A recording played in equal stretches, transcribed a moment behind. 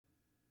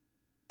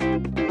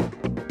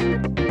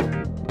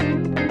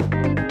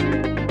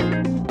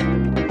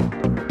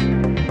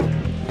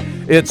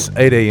It's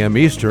 8 a.m.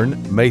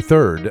 Eastern, May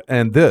 3rd,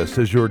 and this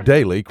is your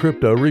daily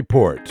crypto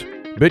report.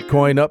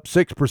 Bitcoin up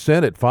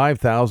 6% at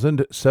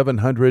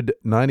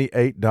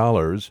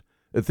 $5,798.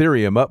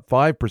 Ethereum up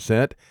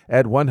 5%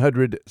 at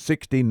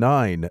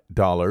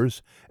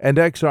 $169. And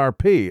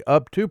XRP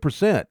up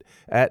 2%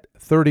 at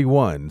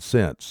 31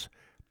 cents.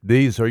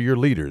 These are your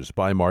leaders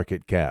by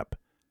market cap.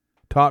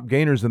 Top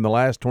gainers in the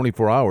last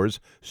 24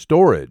 hours,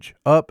 Storage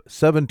up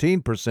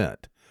 17%.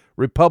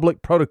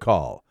 Republic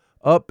Protocol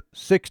up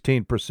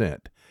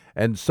 16%,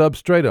 and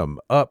Substratum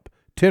up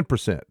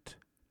 10%.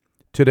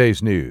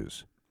 Today's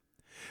news.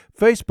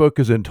 Facebook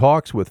is in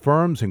talks with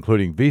firms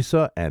including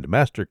Visa and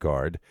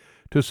MasterCard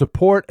to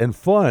support and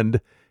fund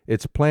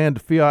its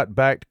planned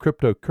fiat-backed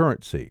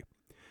cryptocurrency.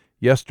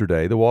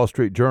 Yesterday, the Wall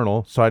Street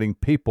Journal, citing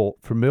people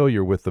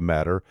familiar with the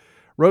matter,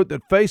 wrote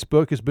that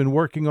Facebook has been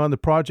working on the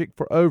project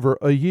for over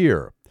a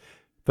year.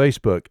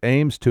 Facebook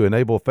aims to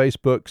enable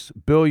Facebook's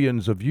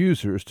billions of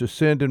users to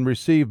send and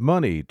receive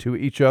money to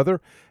each other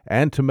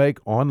and to make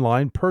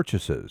online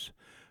purchases.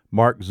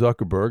 Mark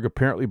Zuckerberg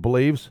apparently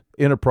believes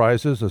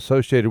enterprises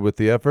associated with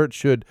the effort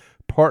should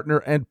partner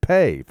and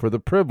pay for the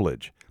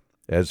privilege,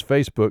 as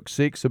Facebook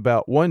seeks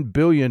about $1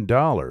 billion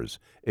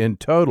in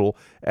total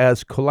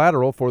as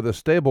collateral for the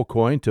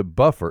stablecoin to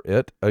buffer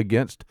it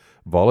against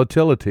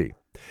volatility.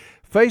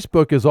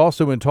 Facebook is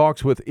also in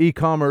talks with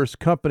e-commerce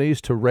companies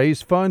to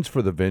raise funds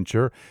for the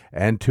venture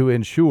and to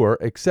ensure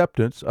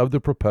acceptance of the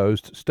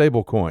proposed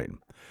stablecoin.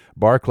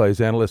 Barclays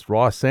analyst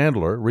Ross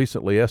Sandler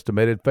recently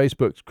estimated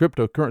Facebook's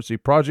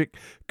cryptocurrency project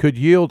could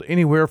yield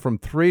anywhere from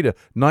 $3 to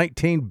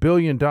 $19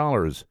 billion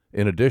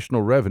in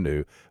additional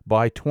revenue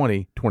by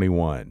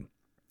 2021.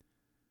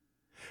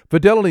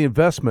 Fidelity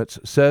Investments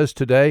says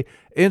today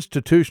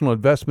institutional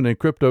investment in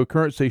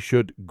cryptocurrency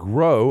should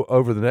grow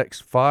over the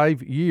next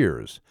 5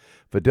 years.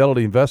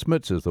 Fidelity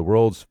Investments is the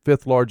world's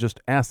fifth largest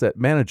asset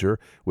manager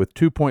with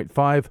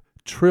 $2.5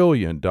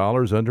 trillion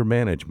under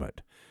management.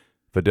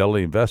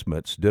 Fidelity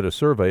Investments did a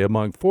survey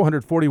among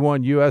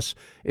 441 U.S.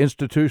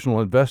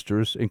 institutional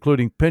investors,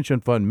 including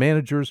pension fund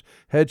managers,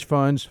 hedge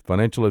funds,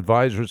 financial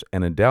advisors,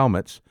 and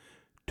endowments,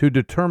 to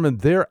determine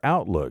their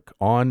outlook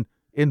on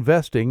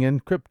investing in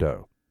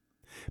crypto.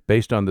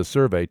 Based on the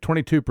survey,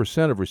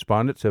 22% of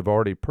respondents have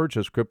already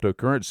purchased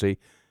cryptocurrency.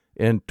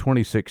 In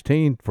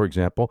 2016, for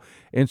example,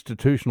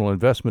 institutional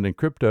investment in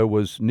crypto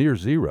was near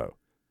zero.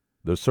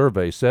 The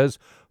survey says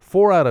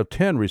 4 out of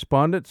 10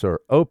 respondents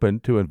are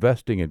open to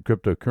investing in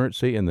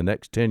cryptocurrency in the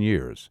next 10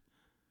 years.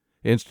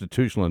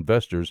 Institutional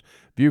investors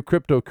view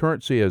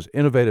cryptocurrency as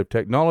innovative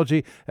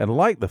technology and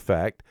like the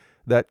fact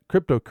that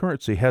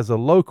cryptocurrency has a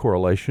low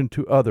correlation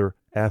to other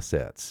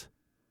assets.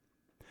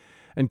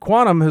 And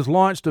Quantum has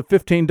launched a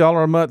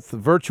 $15 a month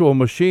virtual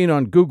machine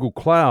on Google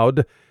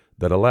Cloud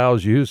that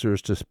allows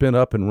users to spin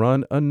up and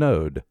run a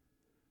node.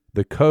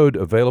 The code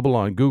available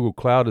on Google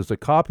Cloud is a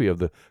copy of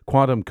the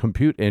Quantum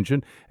compute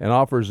engine and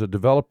offers a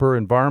developer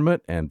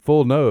environment and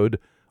full node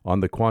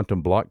on the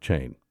Quantum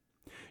blockchain.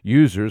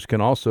 Users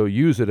can also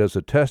use it as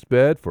a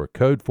testbed for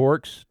code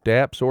forks,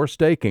 dApps, or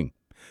staking.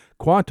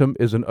 Quantum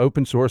is an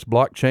open-source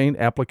blockchain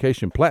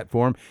application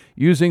platform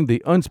using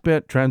the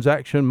unspent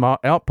transaction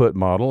output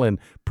model and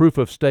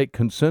proof-of-stake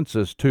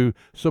consensus to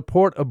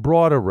support a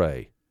broad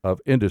array of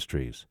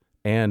industries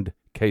and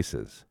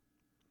cases.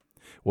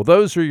 Well,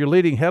 those are your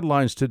leading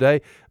headlines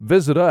today.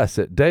 Visit us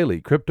at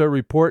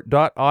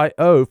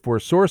dailycryptoreport.io for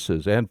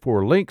sources and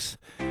for links.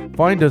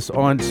 Find us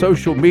on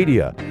social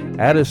media.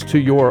 Add us to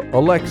your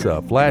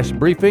Alexa flash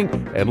briefing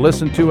and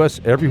listen to us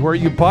everywhere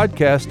you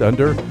podcast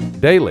under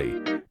Daily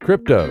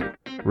Crypto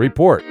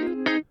Report.